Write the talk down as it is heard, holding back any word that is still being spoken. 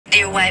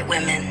Dear white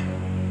women,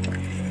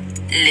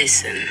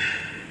 listen.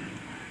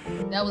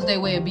 That was their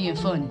way of being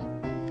funny.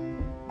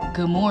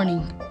 Good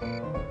morning,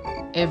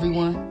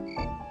 everyone.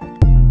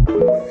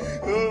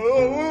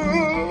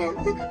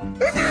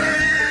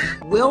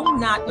 Will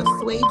not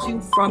dissuade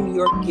you from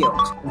your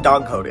guilt.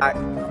 Dog coded.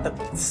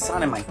 The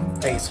sun in my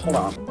face. Hold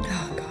on.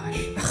 Oh gosh.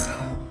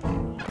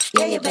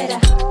 Yeah, you better.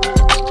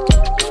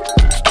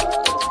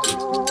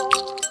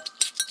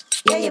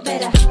 Yeah, you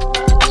better.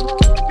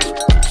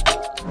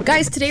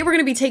 Guys, today we're going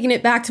to be taking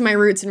it back to my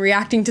roots and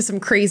reacting to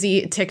some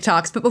crazy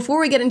TikToks. But before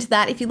we get into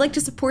that, if you'd like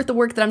to support the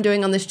work that I'm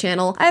doing on this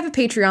channel, I have a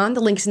Patreon. The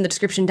link's in the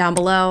description down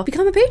below.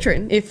 Become a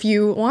patron if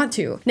you want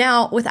to.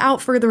 Now,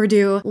 without further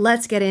ado,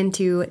 let's get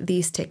into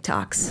these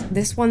TikToks.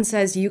 This one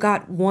says, "You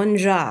got one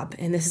job,"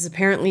 and this is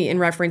apparently in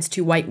reference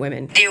to white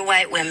women. Dear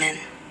white women,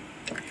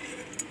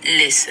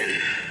 listen.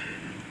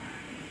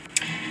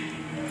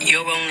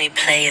 You're only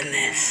playing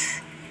this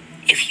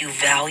if you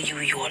value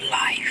your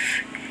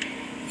life.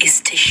 Is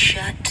to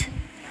shut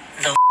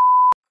the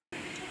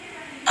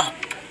up.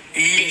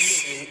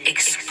 Listen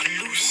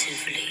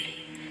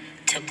exclusively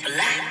to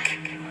Black,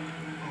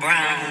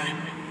 brown,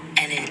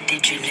 and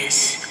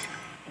indigenous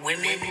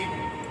women,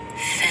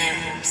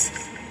 femmes,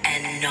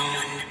 and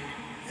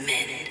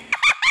non-men.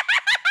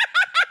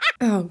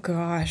 Oh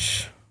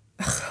gosh.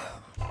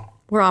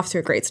 We're off to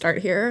a great start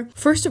here.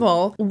 First of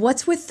all,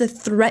 what's with the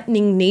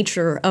threatening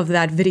nature of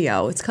that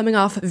video? It's coming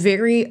off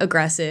very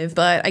aggressive,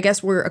 but I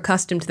guess we're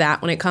accustomed to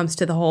that when it comes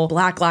to the whole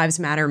Black Lives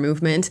Matter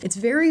movement. It's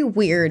very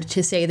weird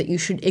to say that you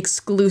should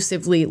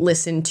exclusively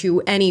listen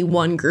to any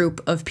one group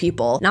of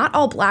people. Not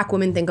all Black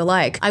women think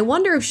alike. I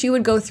wonder if she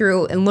would go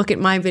through and look at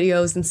my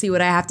videos and see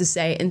what I have to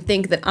say and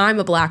think that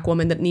I'm a Black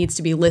woman that needs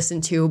to be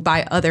listened to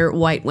by other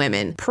white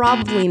women.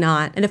 Probably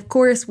not. And of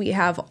course, we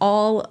have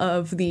all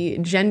of the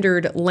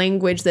gendered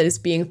language that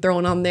is being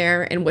thrown on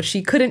there, and what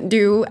she couldn't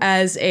do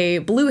as a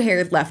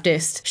blue-haired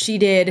leftist, she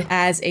did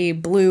as a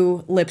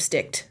blue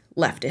lipsticked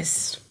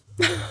leftist.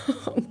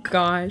 Oh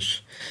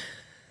gosh.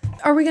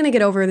 Are we gonna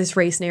get over this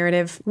race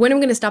narrative? When are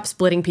we gonna stop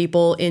splitting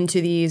people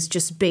into these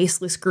just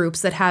baseless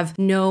groups that have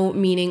no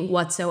meaning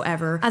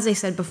whatsoever? As I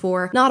said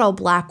before, not all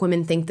Black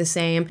women think the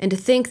same, and to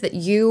think that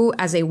you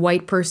as a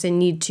white person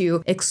need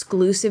to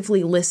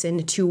exclusively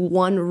listen to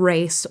one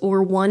race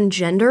or one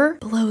gender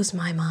blows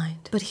my mind.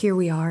 But here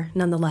we are,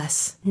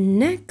 nonetheless.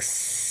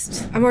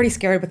 Next. I'm already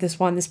scared with this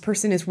one. This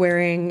person is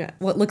wearing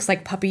what looks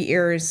like puppy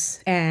ears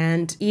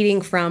and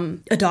eating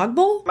from a dog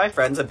bowl? My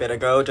friends a bit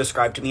ago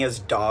described me as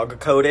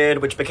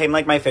dog-coded, which became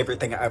like my favorite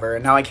thing ever,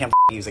 and now I can't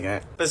using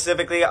it.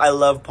 Specifically, I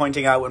love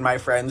pointing out when my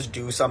friends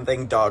do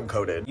something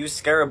dog-coded. You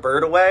scare a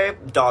bird away,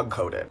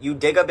 dog-coded. You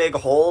dig a big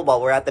hole while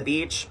we're at the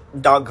beach,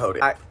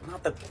 dog-coded.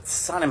 Not the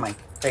sun in my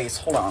face,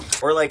 hold on.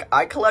 Or like,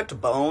 I collect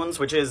bones,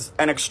 which is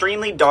an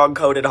extremely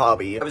dog-coded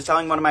hobby. I was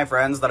telling one of my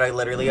friends that I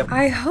literally have—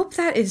 I hope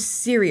that is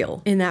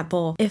cereal in that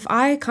bowl. If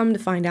I come to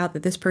find out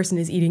that this person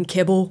is eating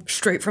kibble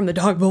straight from the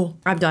dog bowl,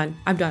 I'm done.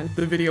 I'm done.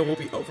 The video will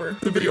be over.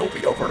 The video will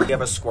be over. We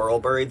have a squirrel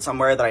buried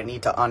somewhere that I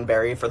need to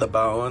unbury for the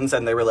bones,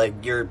 and they were like,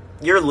 you're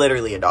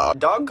literally a dog.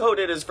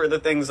 Dog-coded is for the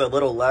things a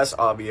little less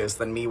obvious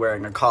than me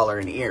wearing a collar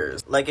and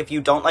ears. Like, if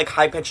you don't like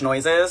high-pitched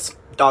noises,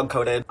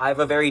 dog-coded. I have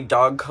a very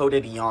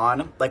dog-coded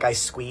yawn, like I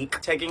squeak.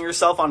 Taking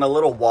yourself on a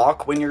little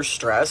walk when you're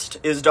stressed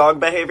is dog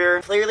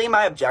behavior. Clearly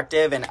my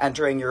objective in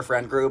entering your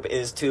friend group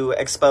is to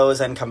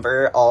expose and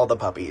convert all the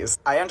puppies.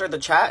 I entered the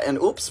chat and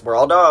oops, we're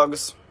all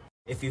dogs.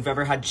 If you've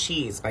ever had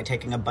cheese by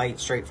taking a bite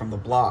straight from the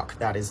block,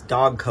 that is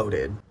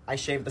dog-coded. I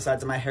shave the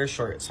sides of my hair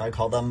short, so I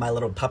call them my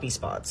little puppy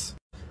spots.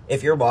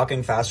 If you're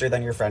walking faster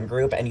than your friend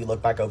group and you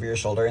look back over your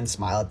shoulder and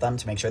smile at them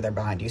to make sure they're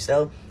behind you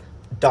still,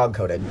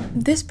 dog-coded.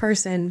 This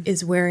person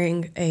is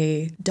wearing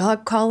a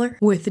dog collar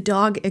with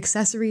dog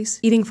accessories,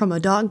 eating from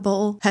a dog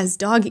bowl, has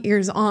dog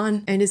ears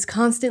on, and is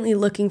constantly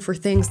looking for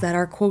things that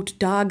are, quote,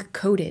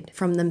 dog-coded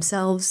from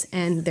themselves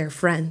and their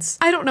friends.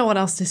 I don't know what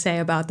else to say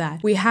about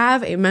that. We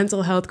have a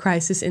mental health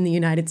crisis in the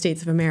United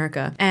States of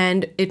America,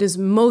 and it is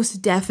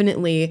most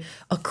definitely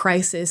a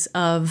crisis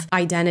of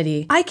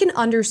identity. I can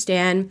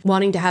understand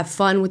wanting to have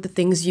fun with the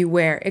things you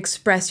wear,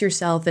 express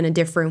yourself in a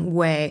different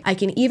way. I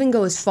can even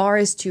go as far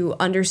as to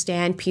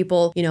understand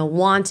people, you know,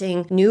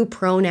 wanting new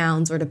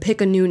pronouns or to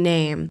pick a new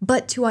name.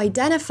 But to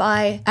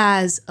identify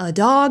as a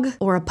dog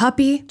or a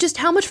puppy, just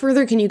how much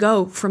further can you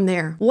go from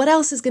there? What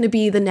else is going to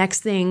be the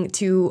next thing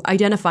to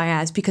identify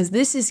as? Because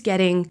this is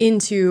getting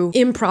into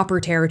improper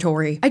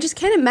territory. I just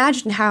can't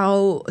imagine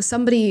how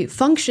somebody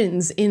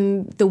functions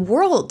in the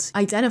world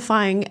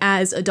identifying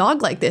as a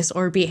dog like this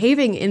or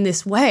behaving in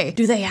this way.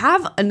 Do they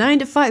have a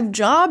 9-to-5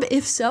 job?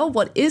 If so,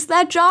 what is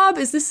that job?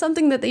 Is this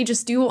something that they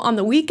just do on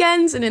the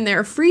weekends and in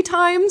their free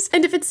times?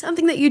 And if it's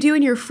something that you do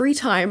in your free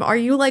time, are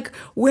you like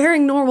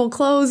wearing normal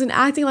clothes and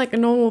acting like a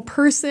normal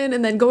person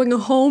and then going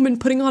home and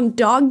putting on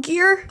dog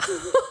gear?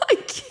 I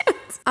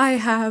can't. I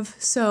have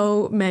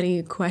so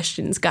many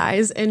questions,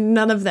 guys, and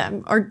none of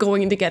them are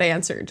going to get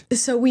answered.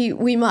 So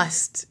we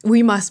must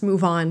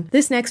move on.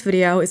 This next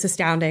video is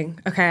astounding,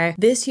 okay?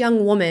 This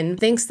young woman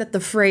thinks that the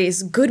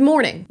phrase good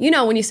morning, you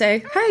know, when you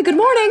say, hey, good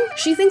morning,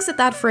 she thinks that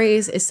that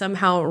phrase is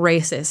somehow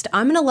racist.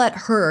 I'm gonna let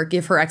her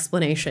give her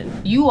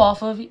explanation. You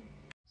off of it,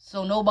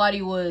 so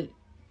nobody would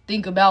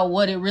think about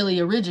what it really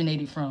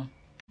originated from.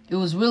 It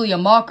was really a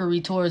mockery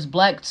towards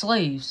black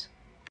slaves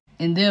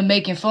and them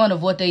making fun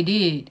of what they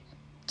did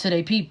to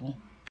their people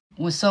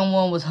when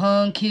someone was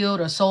hung,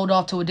 killed, or sold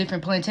off to a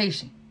different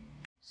plantation.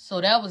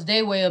 So that was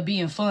their way of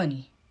being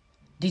funny.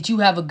 Did you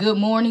have a good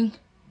morning?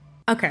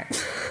 Okay.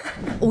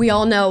 We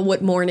all know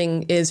what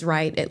mourning is,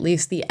 right? At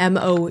least the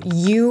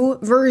MOU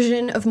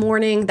version of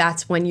mourning.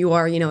 That's when you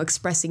are, you know,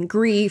 expressing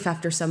grief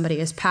after somebody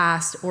has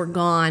passed or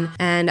gone.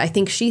 And I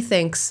think she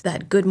thinks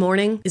that good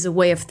morning is a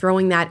way of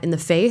throwing that in the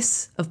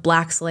face of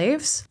black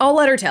slaves. I'll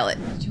let her tell it.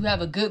 Did you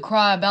have a good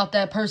cry about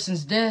that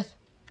person's death?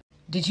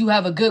 Did you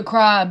have a good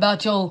cry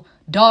about your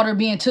daughter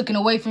being taken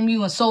away from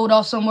you and sold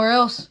off somewhere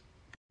else?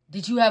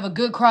 Did you have a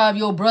good cry of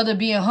your brother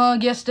being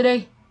hung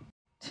yesterday?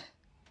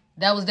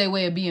 That was their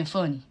way of being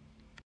funny.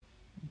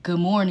 Good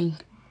morning,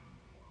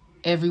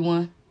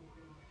 everyone.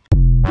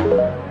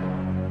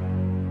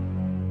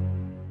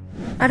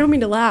 I don't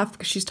mean to laugh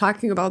because she's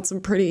talking about some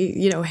pretty,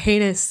 you know,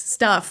 heinous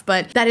stuff,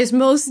 but that is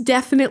most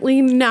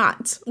definitely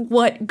not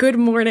what good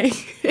morning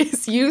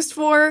is used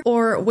for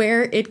or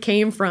where it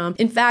came from.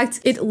 In fact,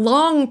 it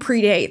long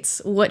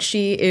predates what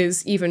she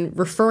is even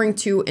referring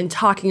to and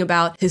talking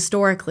about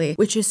historically,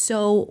 which is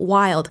so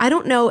wild. I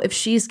don't know if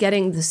she's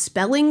getting the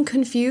spelling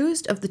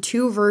confused of the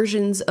two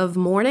versions of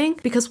morning,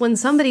 because when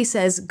somebody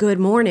says good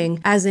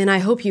morning, as in I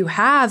hope you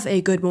have a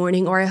good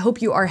morning or I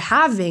hope you are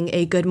having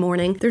a good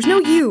morning, there's no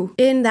you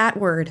in that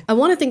word. I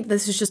want to think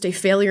this is just a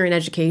failure in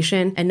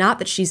education and not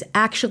that she's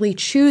actually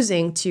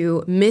choosing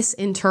to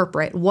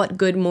misinterpret what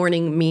good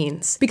morning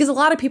means. Because a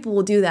lot of people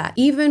will do that.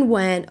 Even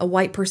when a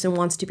white person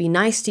wants to be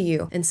nice to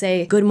you and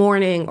say good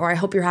morning or I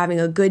hope you're having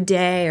a good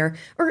day or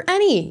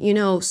any, you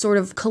know, sort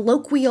of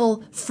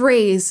colloquial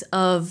phrase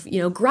of, you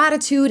know,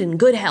 gratitude and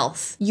good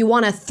health, you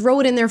want to throw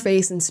it in their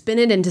face and spin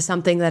it into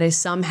something that is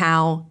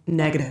somehow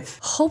negative.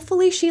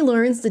 Hopefully she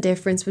learns the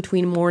difference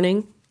between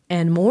morning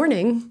and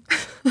mourning.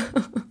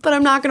 But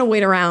I'm not gonna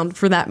wait around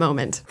for that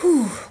moment.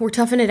 Whew, we're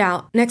toughing it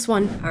out. Next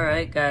one. All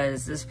right,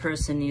 guys, this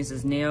person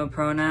uses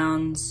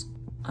neopronouns.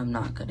 I'm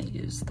not gonna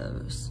use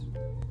those.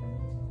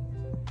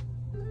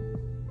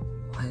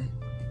 What?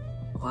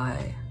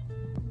 Why?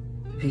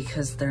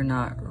 Because they're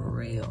not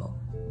real.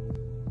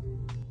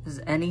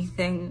 Is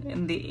anything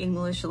in the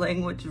English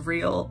language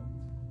real?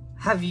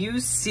 Have you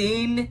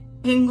seen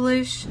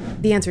English?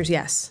 The answer is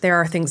yes. There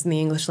are things in the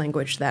English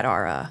language that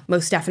are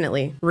most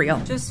definitely real.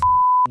 Just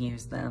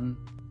use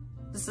them.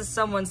 This is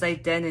someone's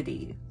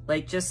identity.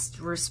 Like, just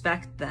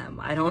respect them.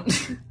 I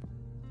don't...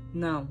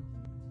 No.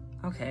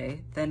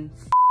 Okay, then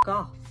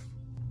off.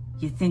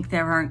 You think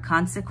there aren't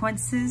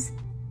consequences?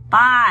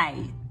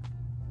 Bye!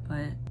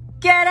 But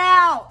get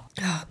out!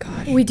 Oh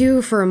God. We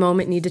do for a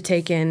moment need to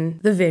take in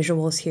the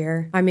visuals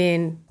here. I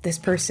mean, this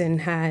person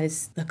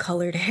has the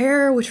colored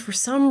hair, which for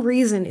some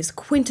reason is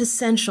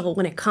quintessential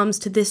when it comes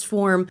to this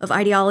form of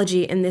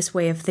ideology and this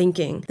way of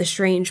thinking. The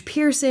strange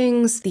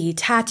piercings, the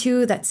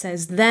tattoo that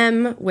says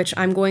them, which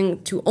I'm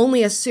going to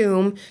only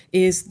assume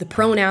is the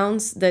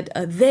pronouns that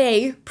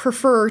they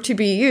prefer to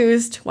be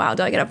used. Wow,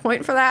 do I get a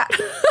point for that?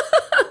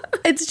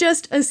 It's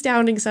just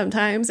astounding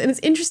sometimes. And it's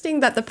interesting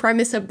that the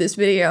premise of this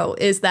video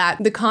is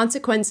that the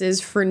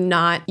consequences for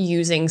not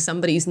using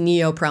somebody's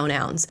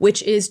neopronouns,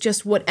 which is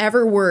just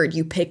whatever word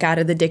you pick out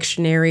of the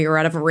dictionary or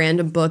out of a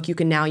random book you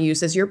can now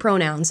use as your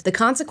pronouns. The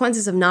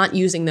consequences of not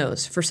using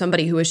those for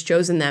somebody who has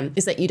chosen them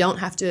is that you don't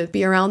have to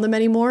be around them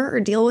anymore or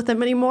deal with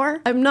them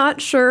anymore. I'm not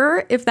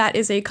sure if that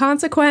is a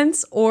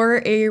consequence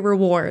or a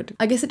reward.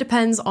 I guess it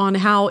depends on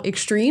how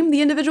extreme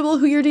the individual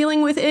who you're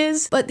dealing with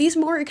is, but these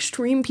more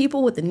extreme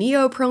people with the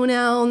neopronouns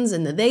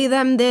and the they,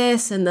 them,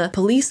 this, and the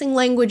policing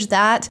language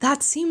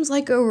that seems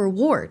like a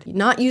reward.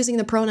 Not using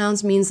the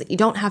pronouns means that you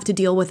don't have to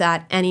deal with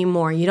that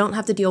anymore. You don't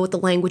have to deal with the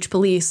language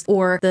police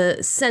or the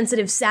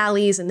sensitive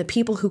Sallys and the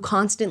people who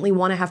constantly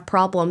want to have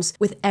problems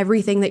with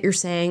everything that you're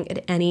saying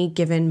at any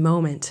given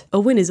moment. A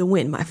win is a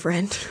win, my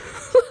friend.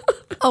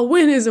 A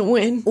win is a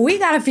win. We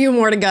got a few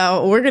more to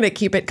go. We're gonna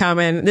keep it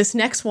coming. This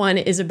next one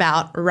is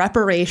about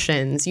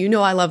reparations. You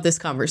know I love this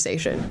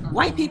conversation.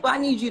 White people, I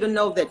need you to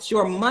know that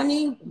your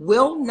money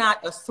will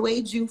not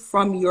assuage you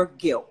from your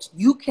guilt.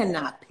 You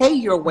cannot pay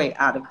your way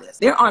out of this.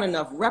 There aren't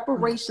enough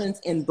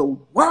reparations in the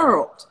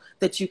world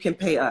that you can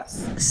pay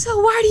us. So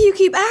why do you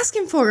keep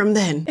asking for them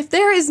then? If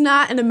there is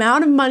not an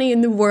amount of money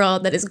in the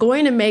world that is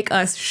going to make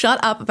us shut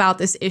up about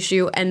this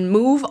issue and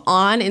move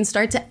on and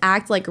start to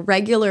act like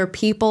regular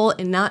people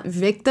and not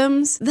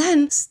victims,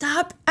 then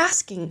stop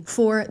asking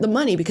for the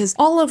money, because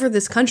all over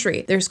this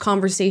country, there's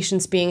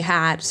conversations being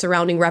had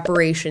surrounding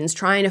reparations,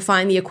 trying to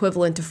find the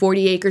equivalent to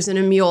 40 acres and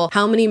a mule,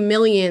 how many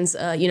millions,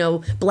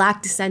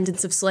 black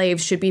descendants of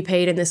slaves should be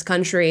paid in this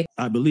country.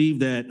 I believe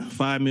that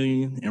 $5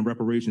 million in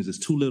reparations is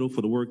too little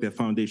for the work that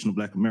foundational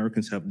Black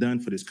Americans have done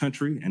for this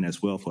country and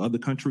as well for other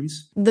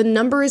countries. The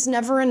number is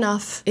never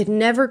enough. It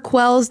never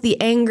quells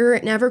the anger.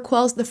 It never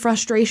quells the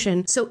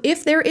frustration. So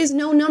if there is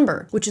no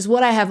number, which is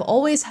what I have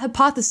always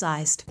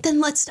hypothesized, then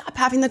let's stop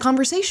having the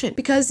conversation,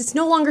 because it's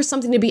no longer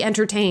something to be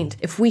entertained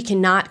if we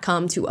cannot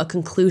come to a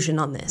conclusion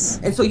on this.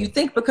 And so you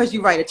think because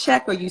you write a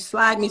check or you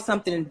slide me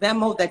something in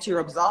Venmo that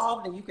you're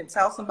absolved, and you can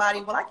tell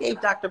somebody, well, I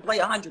gave Dr. Blay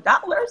 $100.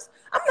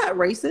 I'm not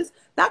racist.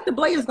 Dr.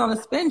 Blay is going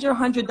to spend your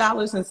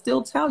 $100 and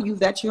still tell you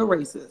that you're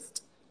racist.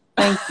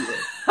 Thank you.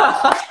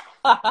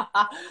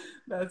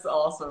 That's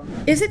awesome.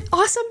 Is it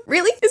awesome?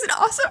 Really? Is it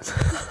awesome?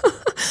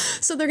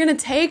 So they're gonna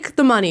take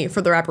the money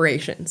for the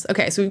reparations.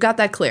 Okay, so we've got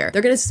that clear.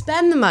 They're gonna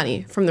spend the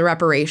money from the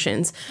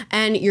reparations,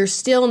 and you're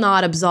still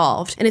not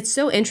absolved. And it's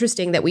so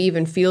interesting that we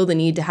even feel the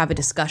need to have a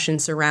discussion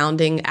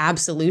surrounding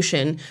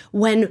absolution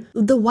when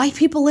the white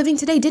people living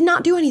today did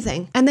not do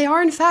anything. And they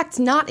are in fact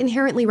not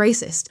inherently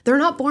racist. They're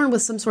not born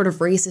with some sort of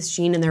racist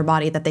gene in their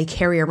body that they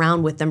carry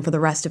around with them for the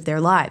rest of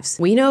their lives.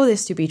 We know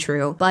this to be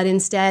true, but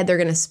instead they're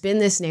gonna spin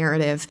this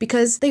narrative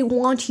because they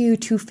want you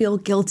to feel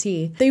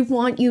guilty. They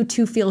want you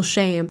to feel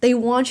shame. They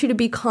want you to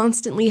be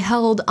constantly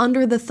held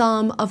under the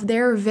thumb of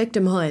their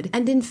victimhood.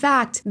 And in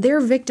fact, their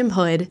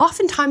victimhood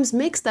oftentimes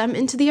makes them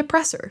into the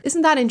oppressor.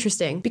 Isn't that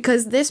interesting?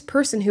 Because this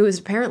person who is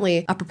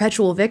apparently a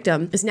perpetual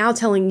victim is now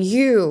telling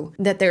you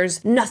that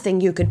there's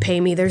nothing you could pay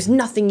me, there's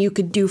nothing you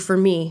could do for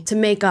me to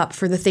make up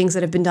for the things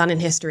that have been done in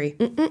history.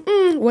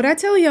 What'd I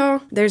tell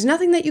y'all? There's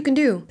nothing that you can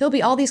do. There'll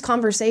be all these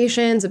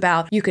conversations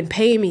about, you can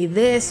pay me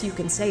this, you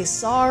can say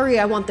sorry,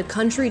 I want the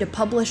country to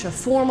publish a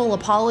formal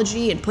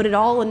apology and put it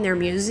all in their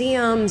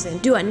museums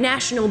and do a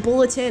national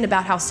bulletin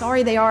about how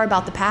sorry they are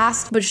about the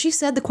past. But she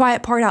said the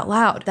quiet part out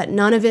loud, that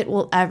none of it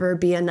will ever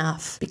be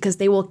enough because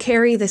they will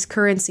carry this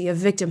currency of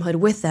victimhood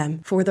with them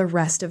for the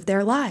rest of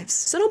their lives.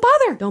 So don't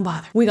bother. Don't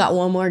bother. We got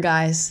one more,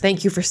 guys.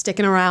 Thank you for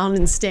sticking around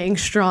and staying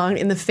strong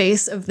in the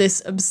face of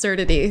this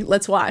absurdity.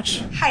 Let's watch.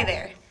 Hi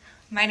there.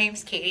 My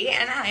name's Katie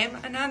and I'm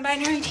a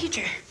non-binary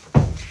teacher.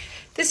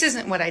 This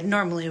isn't what I'd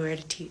normally wear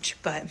to teach,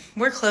 but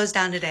we're closed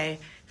down today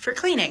for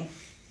cleaning.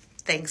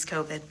 Thanks,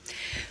 COVID.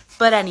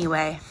 But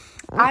anyway,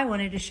 I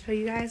wanted to show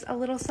you guys a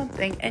little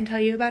something and tell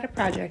you about a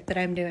project that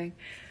I'm doing.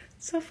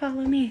 So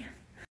follow me.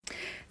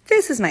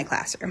 This is my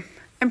classroom.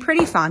 I'm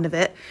pretty fond of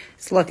it.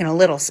 It's looking a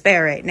little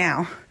spare right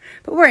now,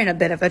 but we're in a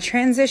bit of a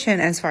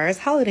transition as far as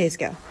holidays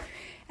go.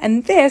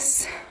 And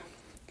this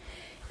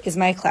is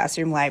my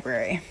classroom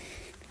library.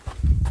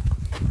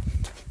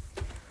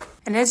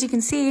 And as you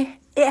can see,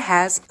 it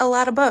has a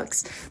lot of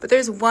books, but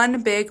there's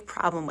one big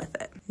problem with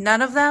it.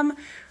 None of them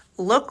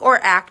look or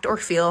act or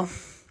feel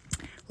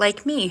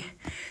like me.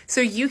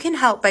 So you can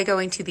help by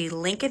going to the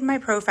link in my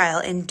profile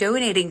and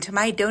donating to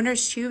my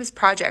Donors Choose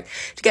project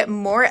to get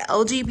more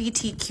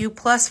LGBTQ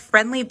plus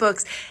friendly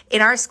books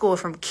in our school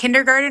from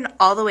kindergarten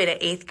all the way to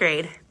 8th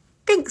grade.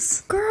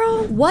 Thanks.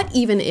 Girl, what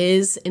even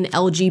is an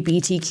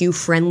LGBTQ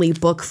friendly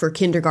book for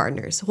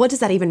kindergartners? What does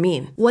that even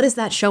mean? What is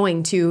that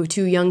showing to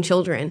young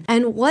children?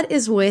 And what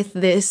is with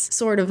this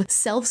sort of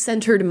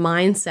self-centered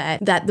mindset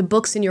that the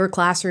books in your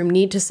classroom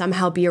need to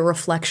somehow be a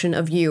reflection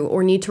of you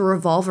or need to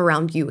revolve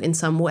around you in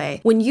some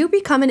way? When you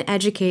become an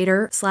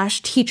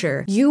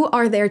educator/teacher, you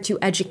are there to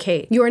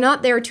educate. You are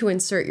not there to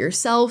insert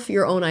yourself,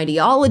 your own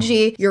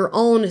ideology, your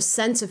own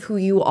sense of who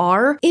you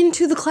are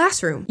into the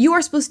classroom. You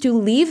are supposed to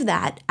leave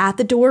that at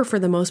the door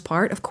for the most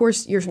part. Of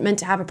course, you're meant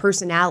to have a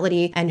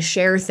personality and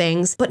share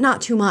things, but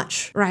not too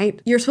much, right?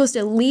 You're supposed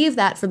to leave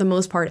that for the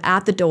most part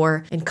at the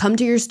door and come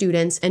to your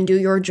students and do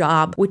your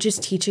job, which is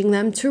teaching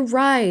them to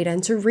write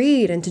and to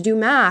read and to do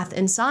math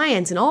and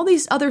science and all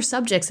these other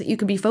subjects that you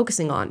could be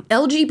focusing on.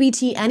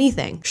 LGBT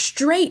anything,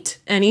 straight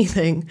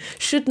anything,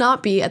 should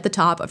not be at the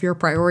top of your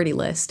priority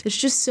list. It's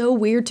just so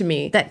weird to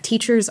me that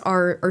teachers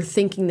are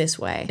thinking this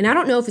way. And I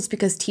don't know if it's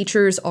because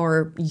teachers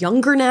are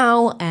younger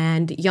now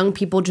and young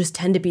people just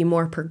tend to be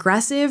more progressive,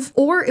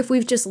 or if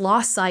we've just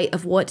lost sight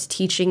of what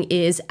teaching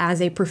is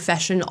as a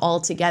profession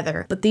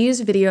altogether. But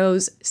these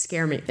videos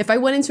scare me. If I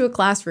went into a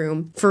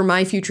classroom for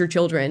my future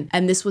children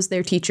and this was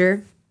their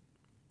teacher,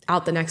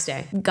 out the next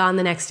day, gone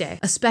the next day.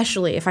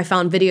 Especially if I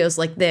found videos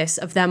like this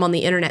of them on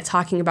the internet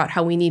talking about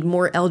how we need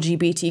more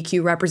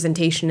LGBTQ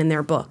representation in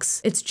their books.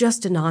 It's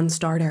just a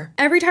non-starter.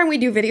 Every time we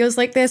do videos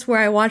like this where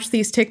I watch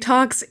these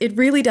TikToks, it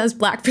really does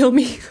blackpill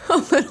me a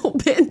little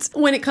bit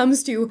when it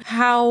comes to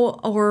how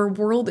our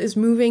world is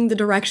moving, the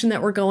direction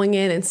that we're going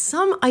in, and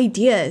some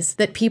ideas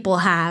that people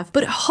have.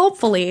 But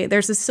hopefully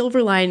there's a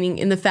silver lining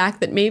in the fact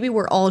that maybe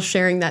we're all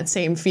sharing that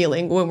same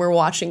feeling when we're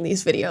watching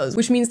these videos,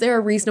 which means there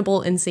are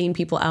reasonable, insane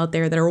people out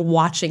there that are are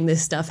watching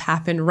this stuff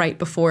happen right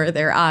before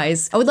their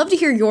eyes. I would love to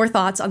hear your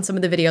thoughts on some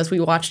of the videos we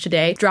watched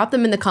today. Drop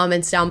them in the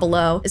comments down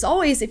below. As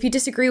always, if you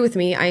disagree with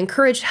me, I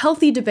encourage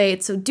healthy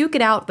debate, so duke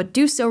it out, but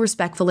do so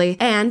respectfully.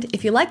 And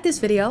if you like this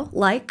video,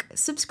 like,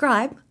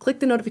 subscribe, click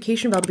the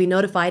notification bell to be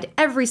notified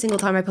every single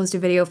time I post a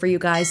video for you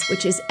guys,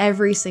 which is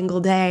every single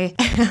day.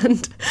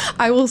 And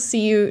I will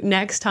see you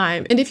next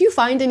time. And if you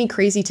find any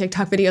crazy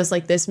TikTok videos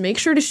like this, make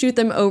sure to shoot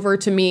them over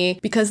to me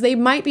because they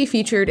might be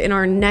featured in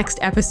our next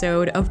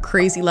episode of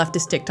Crazy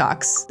Leftist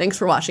TikToks. Thanks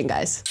for watching,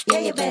 guys. Yeah,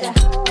 you better.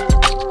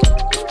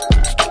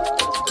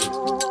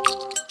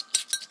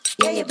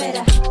 Yeah, you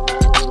better.